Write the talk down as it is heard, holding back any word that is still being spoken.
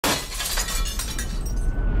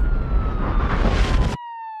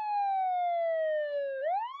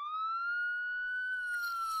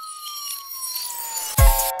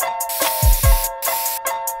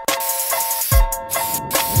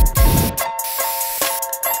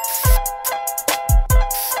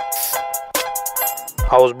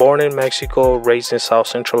I was born in Mexico, raised in South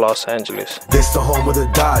Central Los Angeles. This the home of the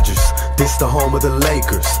Dodgers, this the home of the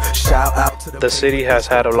Lakers. Shout out to the city has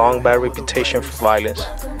had a long bad reputation for violence.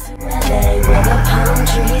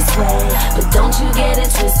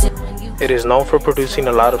 It is known for producing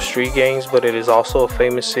a lot of street gangs, but it is also a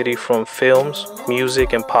famous city from films,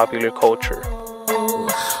 music, and popular culture.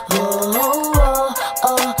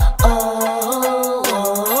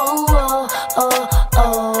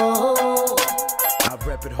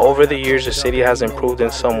 Over the years, the city has improved in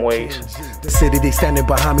some ways, the city they standing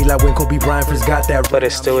behind me like when Kobe Bryant first got that. But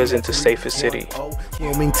it still isn't the safest city.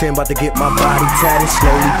 Wilmington about to get my body tatted,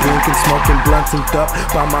 slowly drinking, smoking blunts and up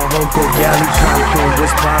by my home Galley, trying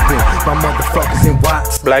what's popping. My motherfuckers in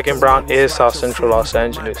Watts. Black and brown is South Central Los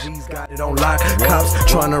Angeles. Got it on lock. Cops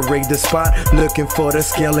trying to raid the spot, looking for the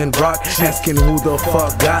scale and rock, asking who the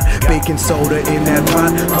fuck got baking soda in that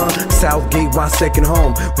pot. Southgate, my second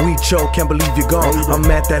home. We choke, can't believe you're gone. I'm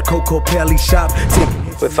at that Coco Pelly shop.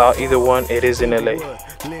 Without either one, it is in LA.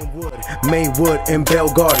 Linwood, Maywood, and Bell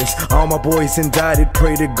Gardens. All my boys indicted.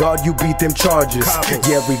 Pray to God you beat them charges.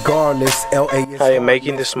 Yeah, regardless, LA is. I am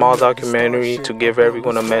making this small documentary to give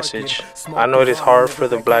everyone a message. I know it is hard for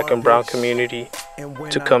the black and brown community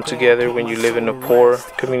to come together when you live in a poor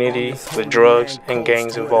community with drugs and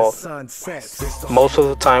gangs involved. Most of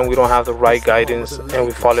the time we don't have the right guidance and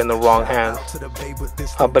we fall in the wrong hands.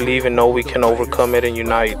 I believe and know we can overcome it and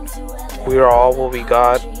unite. We are all what we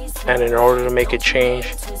got, and in order to make a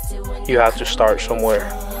change, you have to start somewhere.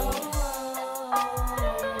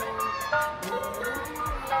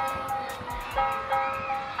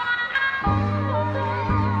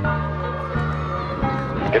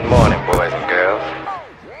 Good morning, boys and girls.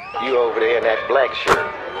 You over there in that black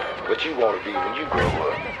shirt. What you want to be when you grow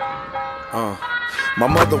up? My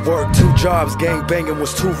mother worked 2 jobs, gang banging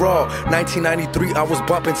was too raw. 1993, I was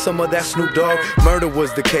bumping some of that Snoop Dogg. Murder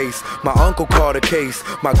was the case, my uncle called a case.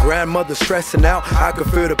 My grandmother stressing out, I could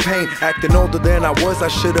feel the pain. Acting older than I was, I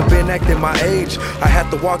should have been acting my age. I had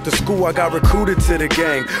to walk to school, I got recruited to the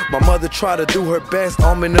gang. My mother tried to do her best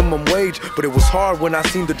on minimum wage, but it was hard when I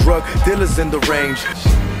seen the drug dealers in the range.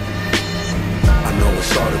 I know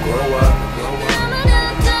it's hard to grow up.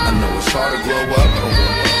 I know it's hard to grow up.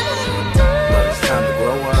 But it's time to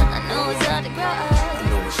grow up. I know it's hard to grow up. I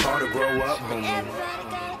know it's hard to grow up,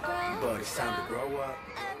 but it's time to grow up.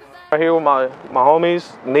 Right here with my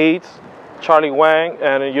homies, Neats, Charlie Wang,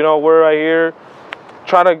 and you know we're right here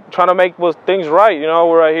trying to make things right. You know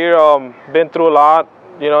we're right here, been through a lot.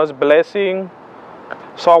 You know it's a blessing.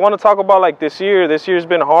 So I want to talk about like this year. This year's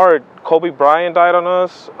been hard. Kobe Bryant died on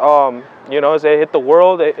us. You know it hit the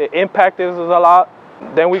world. It impacted us a lot.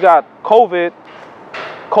 Then we got COVID.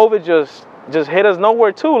 COVID just hit us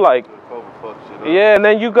nowhere too. Like yeah, and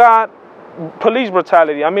then you got police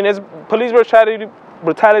brutality. I mean, police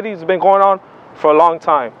brutality has been going on for a long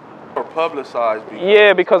time. Or publicized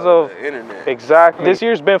because of the internet. Exactly. This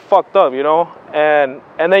year's been fucked up, you know, and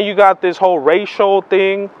then you got this whole racial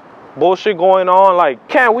thing, bullshit going on. Like,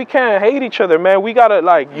 we can't hate each other, man. We gotta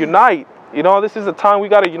like unite. You know, this is the time we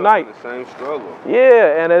gotta unite. The same struggle.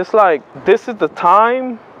 Yeah, and it's like this is the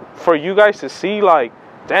time for you guys to see, like,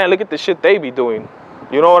 damn, look at the shit they be doing.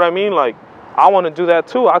 You know what I mean? Like, I want to do that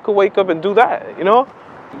too. I could wake up and do that, you know?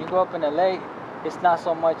 When you grow up in LA, it's not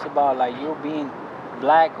so much about like you being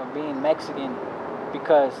black or being Mexican,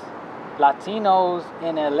 because Latinos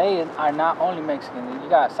in LA are not only Mexican. You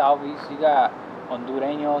got Salvis, you got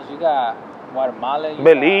Hondureños, you got Guatemala,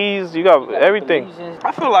 Belize, you got everything. Belizeans.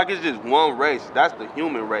 I feel like it's just one race. That's the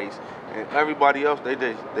human race, and everybody else they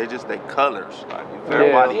just they colors. Like if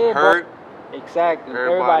everybody hurt, exactly.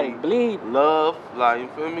 Everybody bleed. Love, like you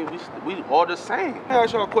feel me? We all the same. Let me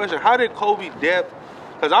ask y'all a question. How did Kobe death?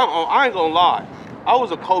 Cause I ain't gonna lie. I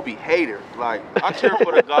was a Kobe hater. Like, I cheered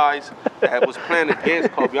for the guys that was playing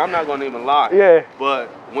against Kobe. I'm not gonna even lie. Yeah. But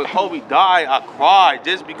when Kobe died, I cried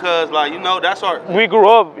just because, like, you know, that's our. We grew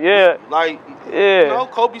up, yeah. Like, yeah. you know,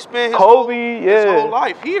 Kobe spent his whole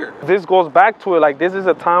life here. This goes back to it. Like, this is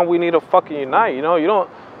a time we need to fucking unite. You know,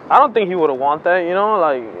 I don't think he would have wanted that. You know,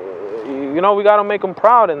 like, you know, we gotta make him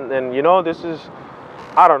proud. And you know, this is,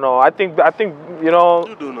 I don't know. I think, you know.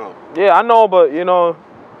 You do know. Yeah, I know, but you know,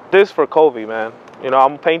 this for Kobe, man. You know, I'm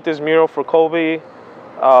gonna paint this mural for Kobe.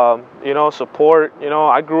 You know, support. You know,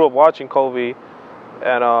 I grew up watching Kobe,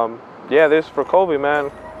 and yeah, this for Kobe,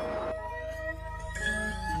 man.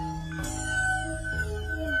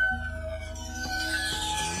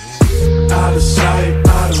 Out of sight,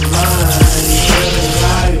 out of mind.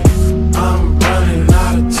 I'm running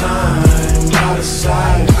out of time. Out of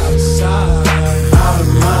sight, out of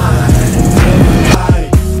mind.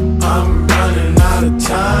 I'm running out of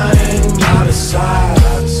time. Out of sight.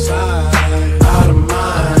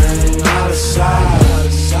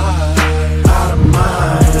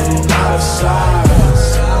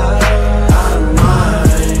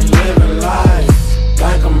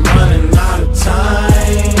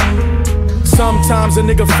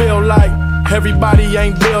 nigga feel like everybody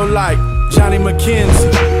ain't built like Johnny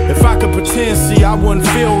McKenzie. If I could pretend, see, I wouldn't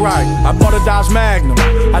feel right. I bought a Dodge Magnum,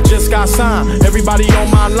 I just got signed. Everybody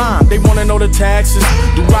on my line, they wanna know the taxes.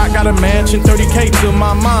 Do I got a mansion, 30K to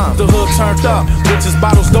my mom? The hood turned up, bitches,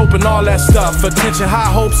 bottles, dope, and all that stuff. Attention,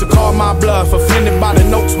 high hopes to call my bluff. Offended by the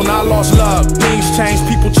notes when I lost love. Things change,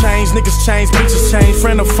 people change, niggas change, bitches change.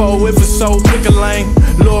 Friend or foe, if it's so, pick a lane.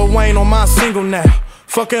 Lil Wayne on my single now.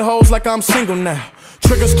 Fucking hoes like I'm single now.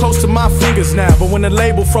 Triggers close to my fingers now, but when the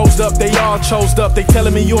label froze up, they all chose up. They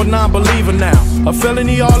telling me you're a non-believer now. A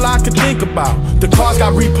felony, all I could think about. The cars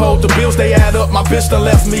got repoed, the bills they add up. My bitch done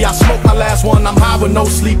left me, I smoked my last one. I'm high with no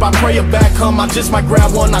sleep, I pray a back come. I just might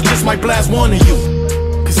grab one, I just might blast one of you.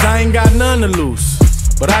 Cause I ain't got none to lose,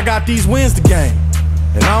 but I got these wins to gain,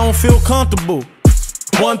 and I don't feel comfortable.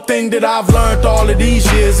 One thing that I've learned all of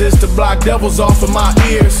these years is to block devils off of my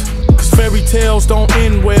ears. Fairy tales don't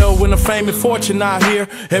end well when the fame and fortune not here.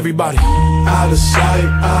 Everybody out of sight,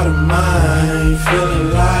 out of mind, feeling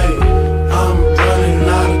like I'm running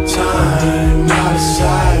out of time. Out of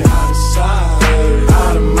sight,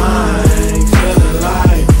 out of mind, feeling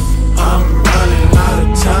like I'm running out of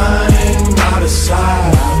time. Out of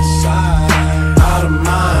sight, out of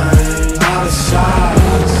mind, out of sight,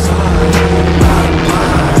 out of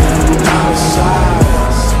mind, out of sight.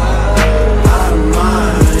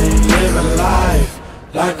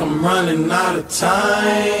 Like I'm running out of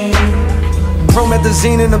time.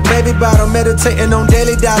 Promethazine in a baby bottle, meditating on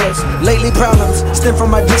daily dollars. Lately problems stem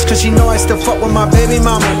from my bitch, cause she know I still fuck with my baby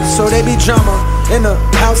mama. So they be drama in the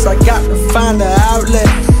house, I got to find the outlet.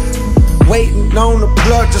 Waiting on the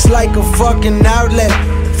plug just like a fucking outlet.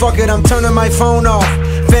 Fuck it, I'm turning my phone off.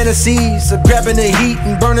 Fantasies of grabbing the heat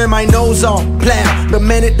and burning my nose off. Blam, the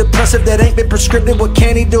manic depressive that ain't been prescripted, what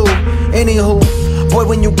can he do? Anywho, boy,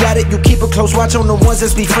 when you got it, you keep a close watch on the ones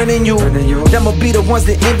that's befriending you. Them'll be the ones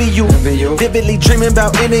that envy you. Vividly dreaming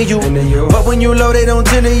about ending you. But when you low, they don't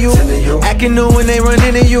tend to you. Acting new when they run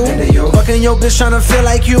into you. Fucking your bitch trying to feel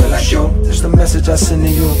like you. There's the message I send to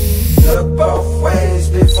you. Look both ways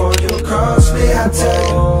before you cross me, I tell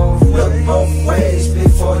you. Look both ways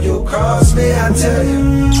before you cross me, I tell you.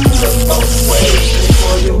 Look both ways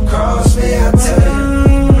before you cross me, I tell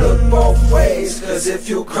you. Look both ways, cause if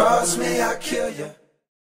you cross me, I kill you.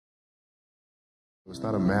 It's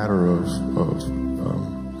not a matter of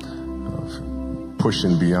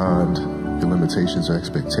pushing beyond your limitations or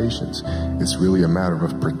expectations. It's really a matter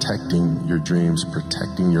of protecting your dreams,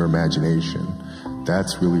 protecting your imagination.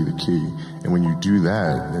 That's really the key. And when you do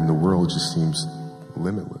that, then the world just seems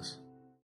limitless.